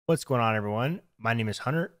What's going on, everyone? My name is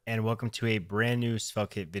Hunter and welcome to a brand new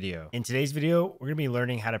SvelteKit video. In today's video, we're going to be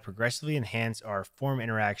learning how to progressively enhance our form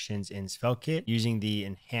interactions in SvelteKit using the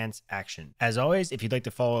enhance action. As always, if you'd like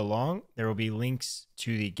to follow along, there will be links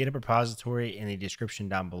to the GitHub repository in the description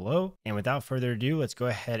down below. And without further ado, let's go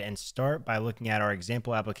ahead and start by looking at our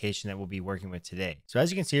example application that we'll be working with today. So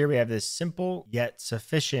as you can see here, we have this simple yet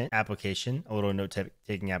sufficient application, a little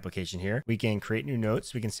note-taking application here. We can create new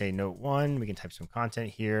notes. We can say note 1, we can type some content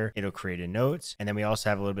here. It'll create a note. And then we also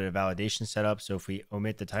have a little bit of validation set up. So if we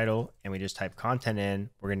omit the title and we just type content in,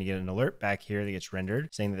 we're going to get an alert back here that gets rendered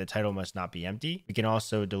saying that the title must not be empty. We can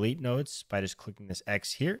also delete notes by just clicking this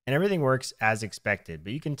X here, and everything works as expected.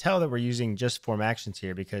 But you can tell that we're using just form actions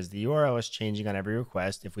here because the URL is changing on every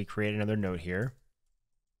request. If we create another note here,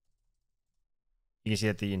 you can see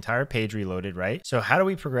that the entire page reloaded, right? So how do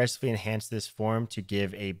we progressively enhance this form to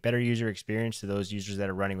give a better user experience to those users that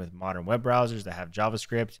are running with modern web browsers that have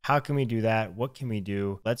JavaScript? How can we do that? What can we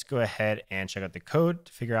do? Let's go ahead and check out the code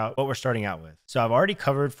to figure out what we're starting out with. So I've already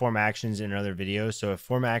covered form actions in another video. So if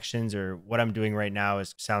form actions or what I'm doing right now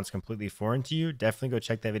sounds completely foreign to you, definitely go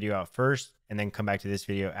check that video out first and then come back to this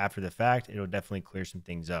video after the fact. It'll definitely clear some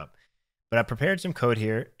things up. But I've prepared some code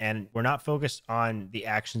here, and we're not focused on the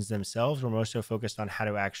actions themselves. We're more so focused on how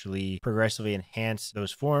to actually progressively enhance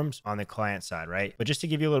those forms on the client side, right? But just to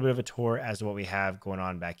give you a little bit of a tour as to what we have going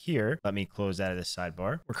on back here, let me close out of this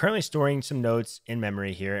sidebar. We're currently storing some notes in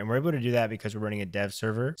memory here, and we're able to do that because we're running a dev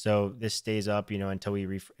server. So this stays up, until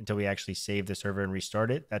we actually save the server and restart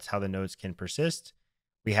it. That's how the notes can persist.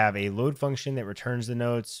 We have a load function that returns the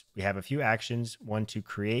notes. We have a few actions, one to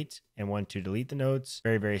create and one to delete the notes.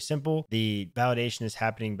 Very, very simple. The validation is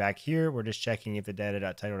happening back here. We're just checking if the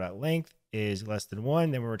data.title.length is less than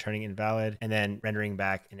 1, then we're returning invalid and then rendering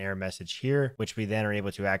back an error message here, which we then are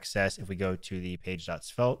able to access if we go to the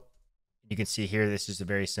page.svelte. You can see here, this is a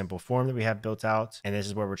very simple form that we have built out. And this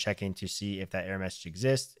is where we're checking to see if that error message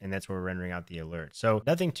exists. And that's where we're rendering out the alert. So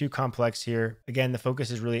nothing too complex here. Again, the focus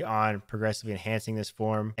is really on progressively enhancing this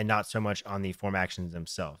form and not so much on the form actions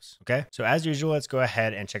themselves. Okay. So as usual, let's go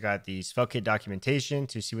ahead and check out the SvelteKit documentation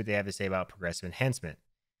to see what they have to say about progressive enhancement.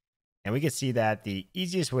 And we can see that the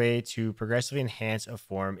easiest way to progressively enhance a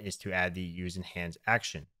form is to add the use enhance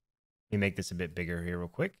action. Let me make this a bit bigger here real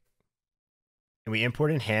quick. And we import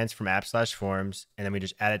enhance from app/forms, and then we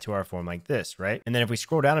just add it to our form like this, right? And then if we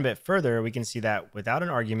scroll down a bit further, we can see that without an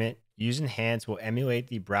argument, use enhance will emulate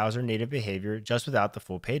the browser native behavior just without the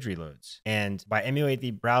full page reloads. And by emulate the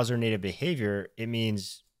browser native behavior, it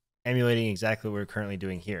means emulating exactly what we're currently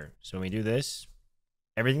doing here. So when we do this,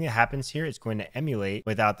 everything that happens here is going to emulate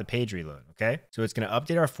without the page reload, okay? So it's going to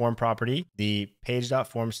update our form property, the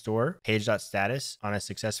page.form store, page.status on a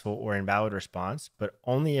successful or invalid response, but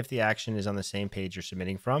only if the action is on the same page you're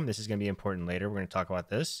submitting from. This is going to be important later. We're going to talk about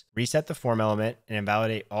this. Reset the form element and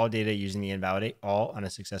invalidate all data using the invalidate all on a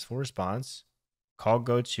successful response. Call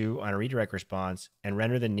goTo on a redirect response, and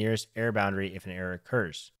render the nearest error boundary if an error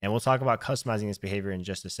occurs. And we'll talk about customizing this behavior in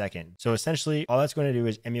just a second. So essentially, all that's going to do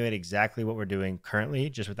is emulate exactly what we're doing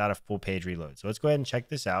currently, just without a full page reload. So let's go ahead and check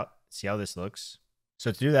this out, see how this looks.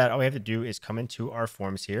 So to do that, all we have to do is come into our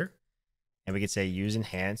forms here, and we can say use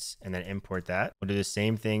enhance, and then import that. We'll do the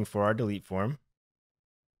same thing for our delete form.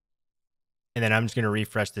 And then I'm just going to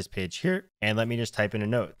refresh this page here and let me just type in a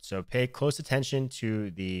note. So pay close attention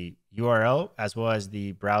to the URL as well as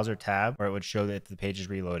the browser tab where it would show that the page is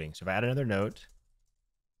reloading. So if I add another note,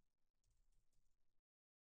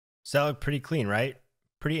 so that looked pretty clean, right?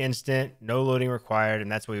 Pretty instant, no loading required.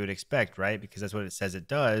 And that's what we would expect, right? Because that's what it says it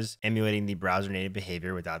does, emulating the browser native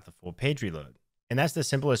behavior without the full page reload. And that's the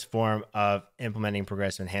simplest form of implementing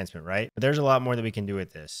progressive enhancement, right? But there's a lot more that we can do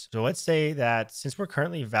with this. So let's say that since we're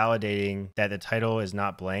currently validating that the title is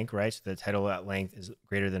not blank, right? So the title at length is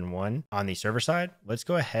greater than 1 on the server side, let's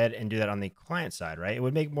go ahead and do that on the client side, right? It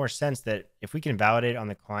would make more sense that if we can validate on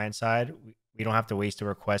the client side, we don't have to waste a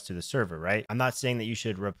request to the server, right? I'm not saying that you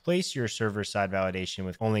should replace your server side validation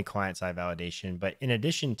with only client side validation, but in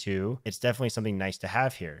addition to, it's definitely something nice to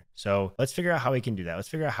have here. So let's figure out how we can do that. Let's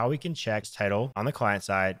figure out how we can check this title on the client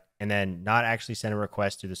side and then not actually send a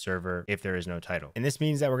request to the server if there is no title. And this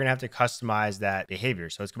means that we're gonna have to customize that behavior.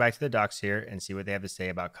 So let's go back to the docs here and see what they have to say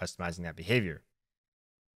about customizing that behavior.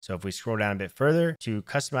 So if we scroll down a bit further, to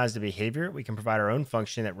customize the behavior, we can provide our own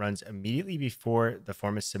function that runs immediately before the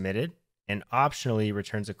form is submitted, and optionally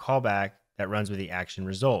returns a callback that runs with the action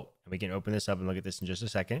result. And we can open this up and look at this in just a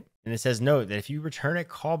second. And it says, note that if you return a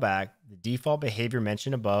callback, the default behavior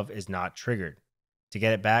mentioned above is not triggered. To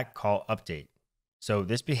get it back, call update. So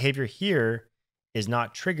this behavior here is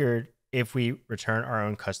not triggered if we return our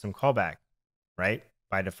own custom callback, right?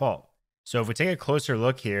 By default. So if we take a closer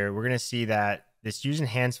look here, we're going to see that this use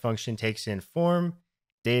enhance function takes in form,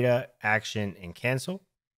 data, action, and cancel.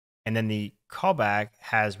 And then the callback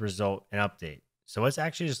has result and update. So let's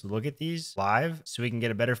actually just look at these live so we can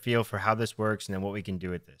get a better feel for how this works and then what we can do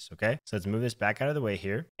with this. Okay. So let's move this back out of the way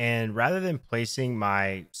here. And rather than placing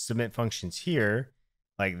my submit functions here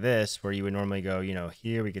like this, where you would normally go,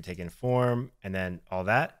 here we could take in form and then all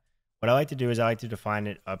that. What I like to do is I like to define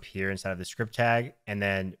it up here inside of the script tag and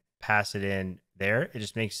then pass it in there. It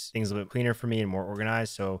just makes things a little bit cleaner for me and more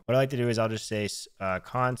organized. So what I like to do is I'll just say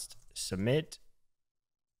const submit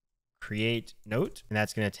create note, and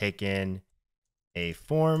that's going to take in a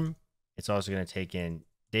form. It's also going to take in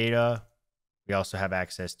data. We also have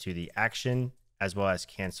access to the action as well as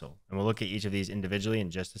cancel. And we'll look at each of these individually in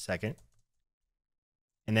just a second.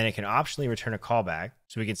 And then it can optionally return a callback.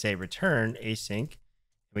 So we can say return async.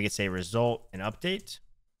 And we can say result and update.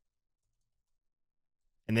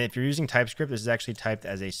 And then if you're using TypeScript, this is actually typed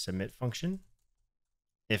as a submit function.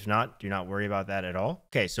 If not, do not worry about that at all.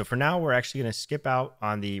 Okay, so for now, we're actually going to skip out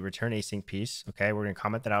on the return async piece. Okay, we're going to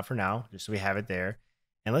comment that out for now, just so we have it there.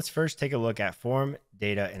 And let's first take a look at form,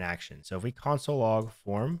 data, and action. So if we console log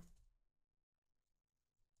form,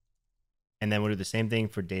 and then we'll do the same thing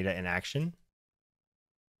for data and action.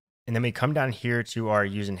 And then we come down here to our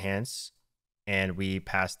use enhance, and we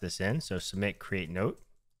pass this in. So submit create note,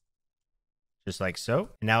 just like so.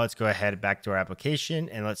 And now let's go ahead back to our application,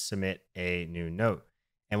 and let's submit a new note.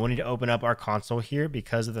 And we'll need to open up our console here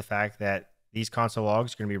because of the fact that these console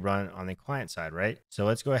logs are going to be run on the client side, right? So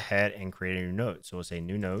let's go ahead and create a new note. So we'll say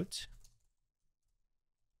new note.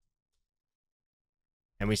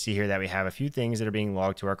 And we see here that we have a few things that are being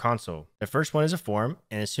logged to our console. The first one is a form.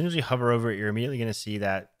 And as soon as we hover over it, you're immediately going to see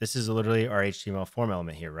that this is literally our HTML form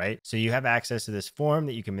element here, right? So you have access to this form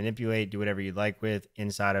that you can manipulate, do whatever you'd like with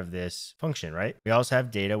inside of this function, right? We also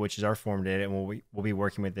have data, which is our form data, and we'll be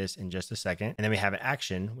working with this in just a second. And then we have an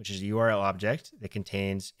action, which is a URL object that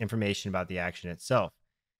contains information about the action itself.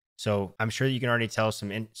 So I'm sure you can already tell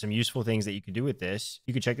some useful things that you could do with this.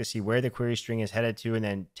 You could check to see where the query string is headed to and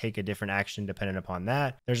then take a different action dependent upon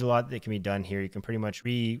that. There's a lot that can be done here. You can pretty much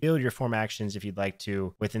rebuild your form actions if you'd like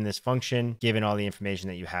to within this function, given all the information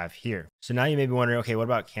that you have here. So now you may be wondering, okay, what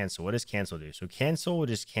about cancel? What does cancel do? So cancel will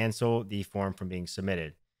just cancel the form from being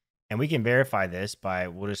submitted. And we can verify this by,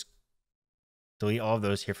 we'll just delete all of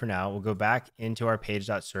those here for now. We'll go back into our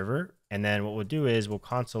page.server. And then what we'll do is we'll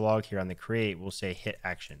console log here on the create, we'll say hit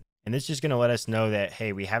action. And this is just going to let us know that,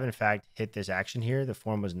 hey, we have in fact hit this action here. The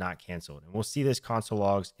form was not canceled. And we'll see this console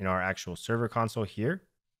logs in our actual server console here.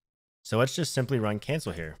 So let's just simply run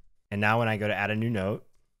cancel here. And now when I go to add a new note,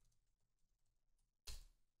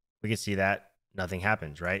 we can see that nothing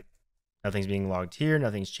happens, right? Nothing's being logged here.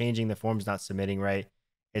 Nothing's changing. The form's not submitting, right?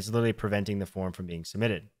 It's literally preventing the form from being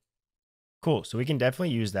submitted. Cool. So we can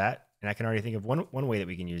definitely use that. And I can already think of one way that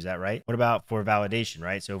we can use that, right? What about for validation,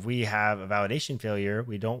 right? So if we have a validation failure,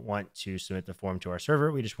 we don't want to submit the form to our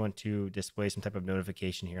server. We just want to display some type of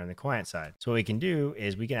notification here on the client side. So what we can do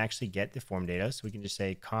is we can actually get the form data. So we can just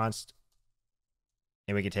say const,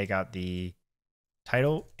 and we can take out the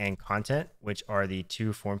title and content, which are the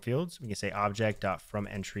two form fields. We can say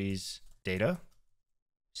object.fromEntries data.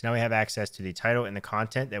 So now we have access to the title and the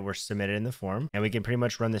content that were submitted in the form, and we can pretty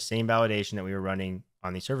much run the same validation that we were running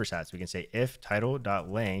on the server side. So we can say if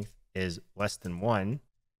title.length is less than 1,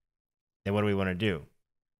 then what do we want to do?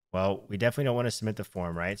 Well, we definitely don't want to submit the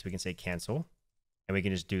form, right? So we can say cancel, and we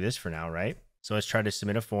can just do this for now, right? So let's try to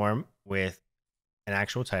submit a form with an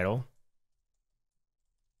actual title.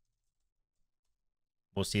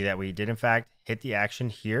 We'll see that we did in fact hit the action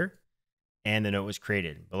here, and the note was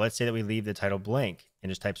created. But let's say that we leave the title blank and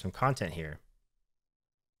just type some content here.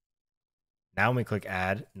 Now when we click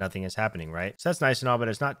add, nothing is happening, right? So that's nice and all, but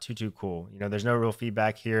it's not too cool. There's no real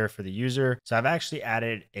feedback here for the user. So I've actually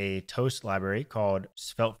added a toast library called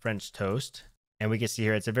Svelte French Toast. And we can see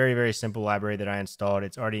here, it's a very simple library that I installed.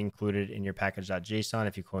 It's already included in your package.json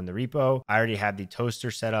if you clone the repo. I already have the toaster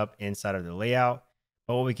set up inside of the layout.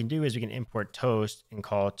 But what we can do is we can import toast and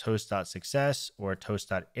call toast.success or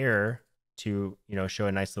toast.error to show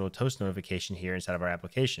a nice little toast notification here inside of our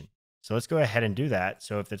application. So let's go ahead and do that.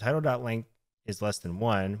 So if the title.length is less than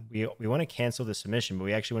 1, we want to cancel the submission, but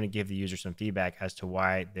we actually want to give the user some feedback as to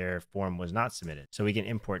why their form was not submitted. So we can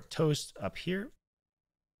import toast up here.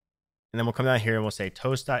 And then we'll come down here and we'll say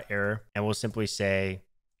toast.error, and we'll simply say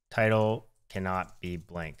title cannot be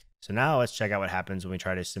blank. So now let's check out what happens when we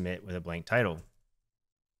try to submit with a blank title.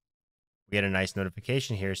 We get a nice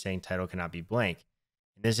notification here saying title cannot be blank.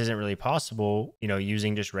 This isn't really possible,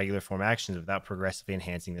 using just regular form actions without progressively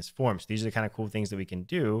enhancing this form. So these are the kind of cool things that we can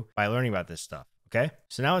do by learning about this stuff. Okay,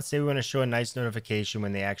 so now let's say we want to show a nice notification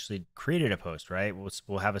when they actually created a post, right?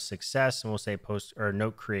 We'll have a success and we'll say post or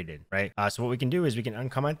note created, right? So what we can do is we can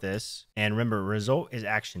uncomment this, and remember, result is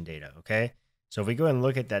action data. Okay, so if we go and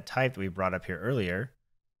look at that type that we brought up here earlier,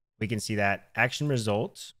 we can see that action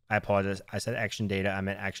results. I apologize, I said action data, I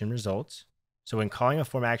meant action results. So when calling a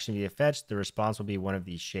form action via fetch, the response will be one of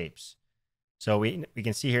these shapes. So we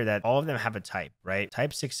can see here that all of them have a type, right?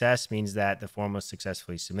 Type success means that the form was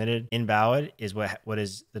successfully submitted. Invalid is what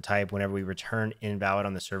is the type whenever we return invalid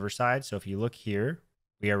on the server side. So if you look here,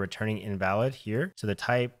 we are returning invalid here. So the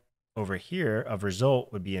type over here of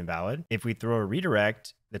result would be invalid. If we throw a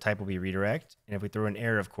redirect, the type will be redirect. And if we throw an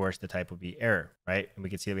error, of course, the type will be error, right? And we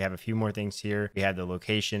can see that we have a few more things here. We have the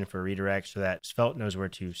location for redirect so that Svelte knows where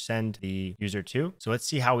to send the user to. So let's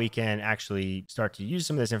see how we can actually start to use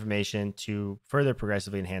some of this information to further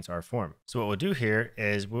progressively enhance our form. So what we'll do here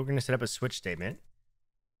is we're going to set up a switch statement,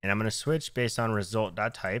 and I'm going to switch based on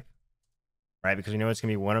result.type, right? Because we know it's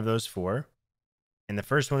going to be one of those four. And the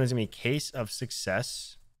first one is going to be case of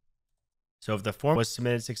success. So if the form was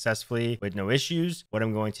submitted successfully with no issues, what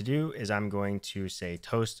I'm going to do is I'm going to say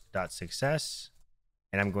toast.success,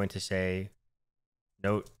 and I'm going to say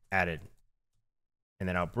note added. And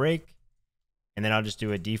then I'll break, and then I'll just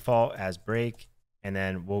do a default as break, and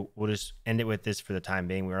then we'll just end it with this for the time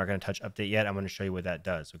being. We're not going to touch update yet. I'm going to show you what that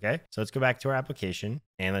does, okay? So let's go back to our application,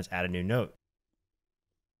 and let's add a new note.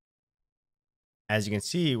 As you can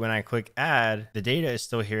see, when I click add, the data is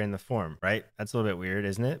still here in the form, right? That's a little bit weird,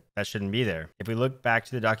 isn't it? That shouldn't be there. If we look back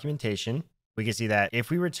to the documentation, we can see that if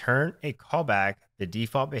we return a callback, the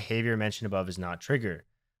default behavior mentioned above is not triggered.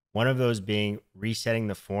 One of those being resetting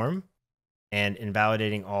the form and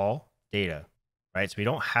invalidating all data, right? So we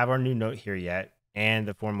don't have our new note here yet, and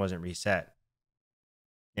the form wasn't reset.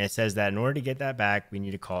 And it says that in order to get that back, we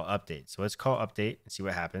need to call update. So let's call update and see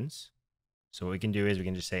what happens. So what we can do is we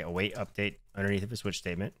can just say await update underneath of a switch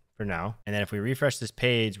statement for now. And then if we refresh this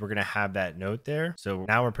page, we're going to have that note there. So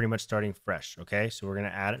now we're pretty much starting fresh. Okay. So we're going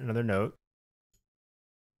to add another note.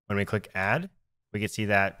 When we click add, we can see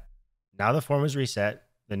that now the form was reset,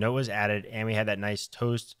 the note was added, and we had that nice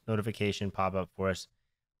toast notification pop up for us,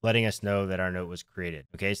 letting us know that our note was created.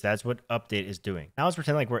 Okay. So that's what update is doing. Now let's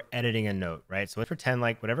pretend like we're editing a note, right? So let's pretend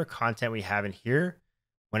like whatever content we have in here,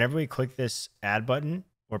 whenever we click this add button,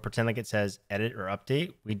 or pretend like it says edit or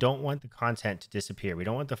update, we don't want the content to disappear. We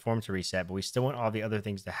don't want the form to reset, but we still want all the other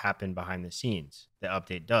things to happen behind the scenes that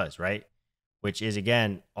update does, right? Which is,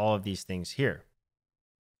 again, all of these things here.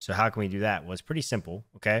 So how can we do that? Well, it's pretty simple,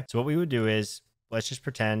 okay? So what we would do is, let's just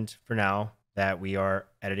pretend for now that we are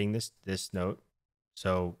editing this note.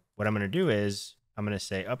 So what I'm going to do is I'm going to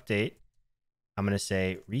say update. I'm going to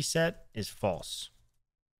say reset is false.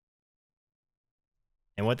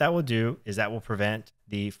 And what that will do is that will prevent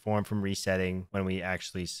the form from resetting when we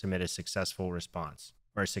actually submit a successful response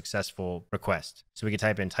or a successful request. So we can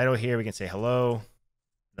type in title here. We can say hello,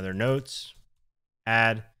 another notes,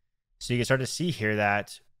 add. So you can start to see here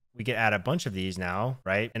that we can add a bunch of these now,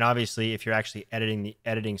 right? And obviously, if you're actually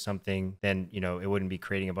editing something, then it wouldn't be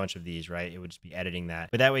creating a bunch of these, right? It would just be editing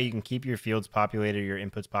that. But that way you can keep your fields populated, your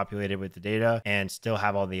inputs populated with the data, and still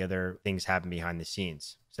have all the other things happen behind the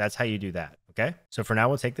scenes. So that's how you do that, okay? So for now,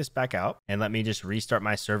 we'll take this back out, and let me just restart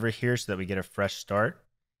my server here so that we get a fresh start.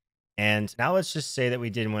 And now let's just say that we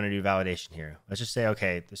didn't want to do validation here. Let's just say,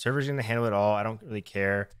 okay, the server's going to handle it all. I don't really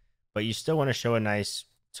care, but you still want to show a nice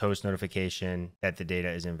toast notification that the data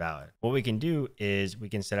is invalid. What we can do is we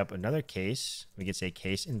can set up another case. We can say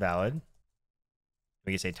case invalid.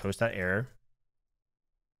 We can say toast.error.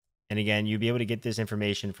 And again, you'll be able to get this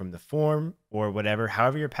information from the form or whatever,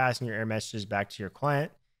 however you're passing your error messages back to your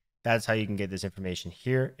client. That's how you can get this information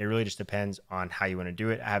here. It really just depends on how you want to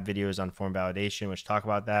do it. I have videos on form validation, which talk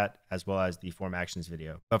about that, as well as the form actions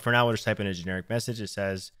video. But for now, we'll just type in a generic message that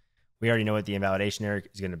says, we already know what the invalidation error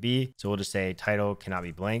is going to be. So we'll just say title cannot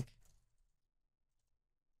be blank.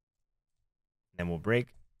 Then we'll break.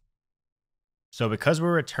 So because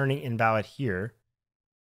we're returning invalid here,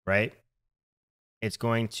 right? It's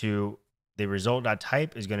going to, the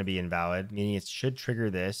result.type is going to be invalid, meaning it should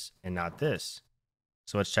trigger this and not this.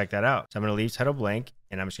 So let's check that out. So I'm going to leave title blank,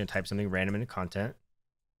 and I'm just going to type something random into content.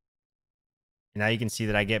 And now you can see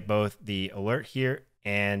that I get both the alert here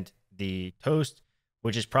and the toast,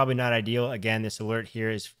 which is probably not ideal. Again, this alert here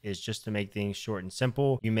is just to make things short and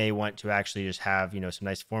simple. You may want to actually just have, some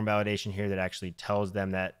nice form validation here that actually tells them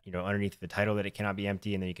that, underneath the title that it cannot be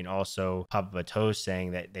empty. And then you can also pop up a toast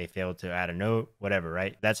saying that they failed to add a note, whatever,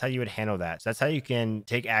 right? That's how you would handle that. So that's how you can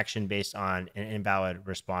take action based on an invalid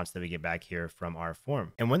response that we get back here from our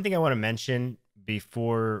form. And one thing I want to mention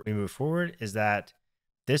before we move forward is that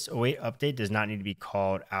This await update does not need to be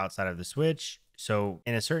called outside of the switch. So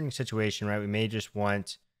in a certain situation, right, we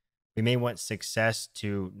may want success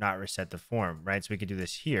to not reset the form, right? So we could do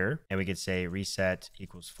this here and we could say reset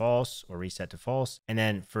equals false or reset to false. And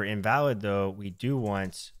then for invalid though, we do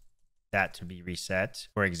want that to be reset.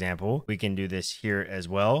 For example, we can do this here as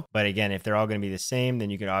well. But again, if they're all going to be the same, then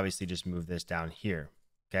you can obviously just move this down here.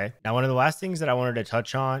 Okay. Now, one of the last things that I wanted to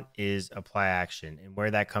touch on is apply action and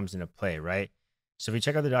where that comes into play, right? So if we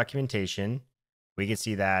check out the documentation, we can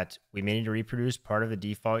see that we may need to reproduce part of the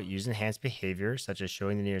default use enhanced behavior, such as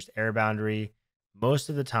showing the nearest error boundary. Most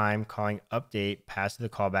of the time, calling update past the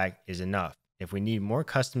callback is enough. If we need more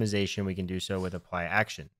customization, we can do so with apply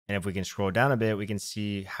action. And if we can scroll down a bit, we can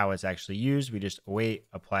see how it's actually used. We just await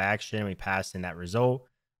apply action, we pass in that result.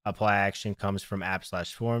 Apply action comes from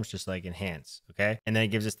app/forms, just like enhance, okay? And then it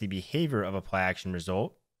gives us the behavior of apply action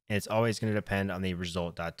result. And it's always going to depend on the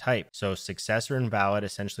result.type. So success or invalid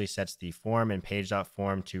essentially sets the form and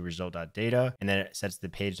page.form to result.data, and then it sets the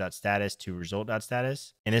page.status to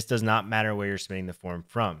result.status. And this does not matter where you're submitting the form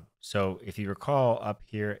from. So if you recall up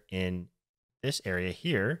here in this area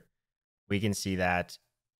here, we can see that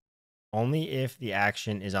only if the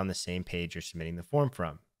action is on the same page you're submitting the form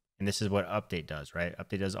from. And this is what update does, right?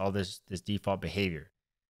 Update does all this default behavior.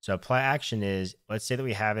 So apply action is, let's say that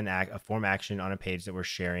we have a form action on a page that we're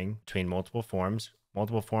sharing between multiple forms and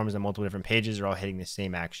multiple different pages are all hitting the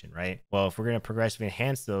same action, right? Well, if we're going to progressively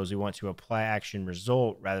enhance those, we want to apply action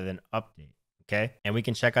result rather than update, okay? And we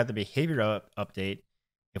can check out the behavior update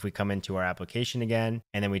if we come into our application again,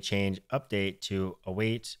 and then we change update to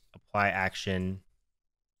await apply action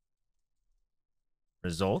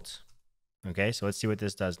result. Okay, so let's see what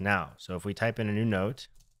this does now. So if we type in a new note,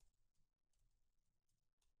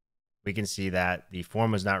 we can see that the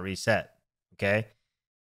form was not reset. Okay,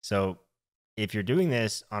 so if you're doing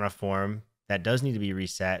this on a form that does need to be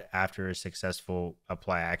reset after a successful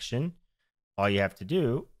apply action, all you have to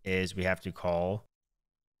do is we have to call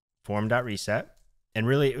form.reset. And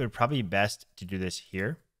really, it would probably be best to do this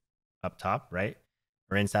here up top, right?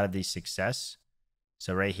 Or inside of the success.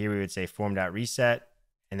 So right here, we would say form.reset,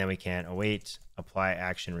 and then we can await apply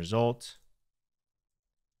action result.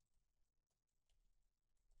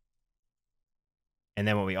 And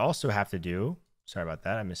then what we also have to do, sorry about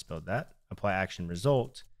that, I misspelled that, apply action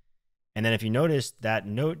result. And then if you notice, that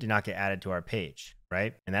note did not get added to our page,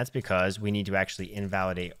 right? And that's because we need to actually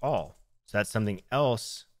invalidate all. So that's something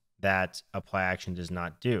else that apply action does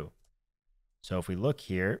not do. So if we look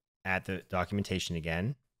here at the documentation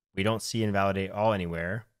again, we don't see invalidate all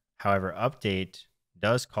anywhere. However, update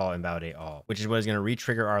does call invalidate all, which is what is going to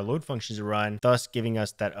re-trigger our load functions to run, thus giving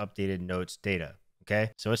us that updated notes data.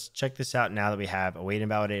 Okay, so let's check this out now that we have await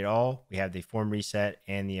invalidate all, we have the form reset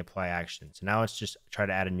and the apply action. So now let's just try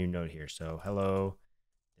to add a new note here. So hello,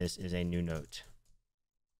 this is a new note.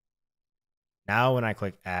 Now when I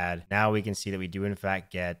click add, now we can see that we do in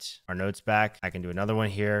fact get our notes back. I can do another one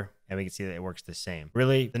here and we can see that it works the same.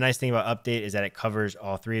 Really, the nice thing about update is that it covers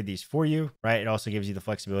all three of these for you, right? It also gives you the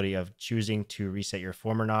flexibility of choosing to reset your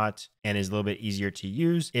form or not, and is a little bit easier to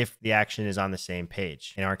use if the action is on the same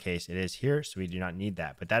page. In our case, it is here, so we do not need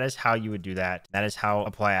that. But that is how you would do that. That is how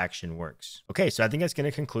apply action works. Okay, so I think that's going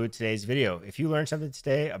to conclude today's video. If you learned something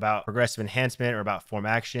today about progressive enhancement or about form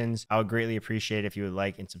actions, I would greatly appreciate it if you would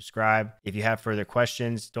like and subscribe. If you have further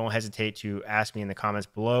questions, don't hesitate to ask me in the comments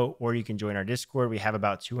below, or you can join our Discord. We have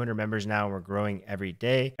about 200 members now, and we're growing every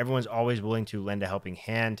day. Everyone's always willing to lend a helping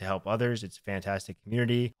hand to help others. It's a fantastic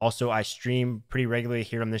community. Also, I stream pretty regularly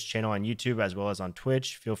here on this channel on YouTube as well as on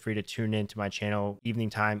Twitch. Feel free to tune in to my channel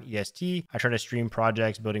evening time EST. I try to stream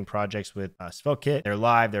projects, building projects with SvelteKit. They're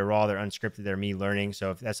live, they're raw, they're unscripted, they're me learning.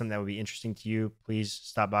 So if that's something that would be interesting to you, please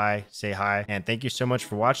stop by, say hi, and thank you so much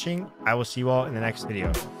for watching. I will see you all in the next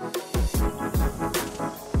video.